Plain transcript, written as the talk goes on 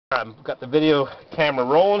I've got the video camera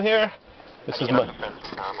rolling here. This is my...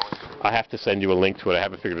 I have to send you a link to it. I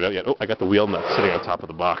haven't figured it out yet. Oh, I got the wheel nut sitting on top of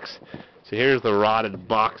the box. So here's the rotted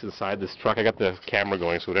box inside this truck. I got the camera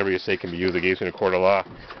going, so whatever you say can be used against you in a court of law.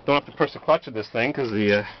 Don't have to press the clutch of this thing because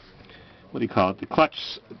the, what do you call it? The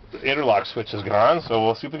clutch, the interlock switch is gone. So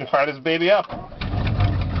we'll see if we can fire this baby up.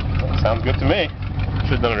 Sounds good to me.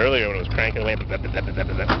 Should have done it earlier when it was cranking away.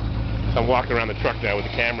 So I'm walking around the truck now with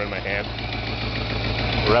the camera in my hand.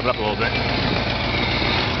 We'll rev it up a little bit.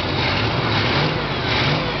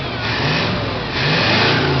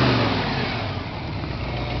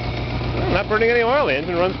 Not burning any oil. The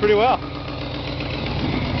engine runs pretty well.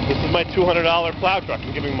 This is my $200 plow truck.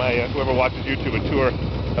 I'm giving my whoever watches YouTube a tour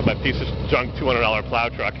of my piece of junk $200 plow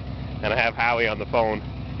truck, and I have Howie on the phone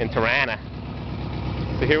in Tirana.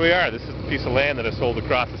 So here we are. This is the piece of land that I sold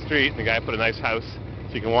across the street, and the guy put a nice house,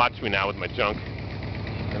 so you can watch me now with my junk.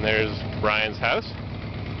 And there's Brian's house,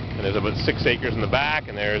 and there's about 6 acres in the back,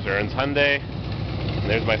 and there's Ern's Hyundai, and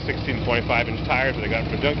there's my 16.5-inch tires that I got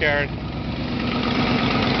from the junkyard.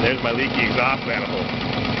 There's my leaky exhaust manifold.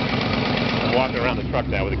 I'm walking around the truck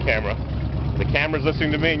now with the camera. The camera's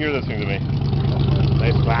listening to me and you're listening to me.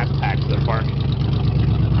 Nice glass patch to the park.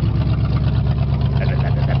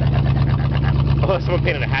 Oh, someone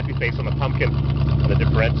painted a happy face on the pumpkin on the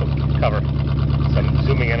differential cover. So I'm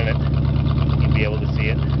zooming in on it. You'll be able to see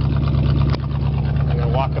it. I'm going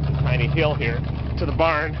to walk up the tiny hill here to the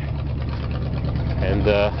barn. And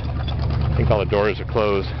I think all the doors are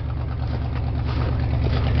closed.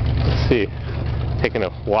 See, taking a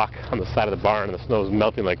walk on the side of the barn and the snow is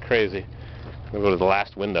melting like crazy. I'm going to go to the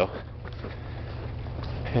last window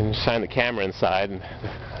and shine the camera inside. And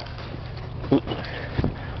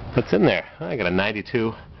what's in there? I got a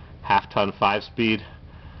 92 half-ton 5-speed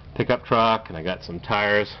pickup truck, and I got some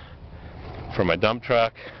tires for my dump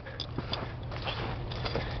truck.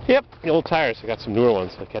 Yep, the old tires. I got some newer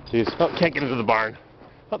ones. I got these. Oh, can't get into the barn.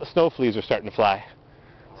 Oh, the snow fleas are starting to fly.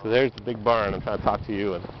 So there's the big barn. I'm trying to talk to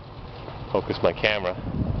you and focus my camera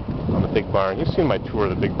on the big barn. You've seen my tour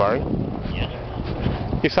of the big barn. Yeah.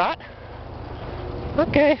 You saw it?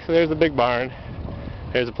 Okay, so there's the big barn.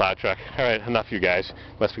 There's the plow truck. Alright, enough you guys.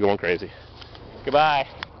 Must be going crazy. Goodbye.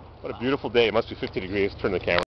 What a beautiful day. It must be 50 degrees. Turn the camera.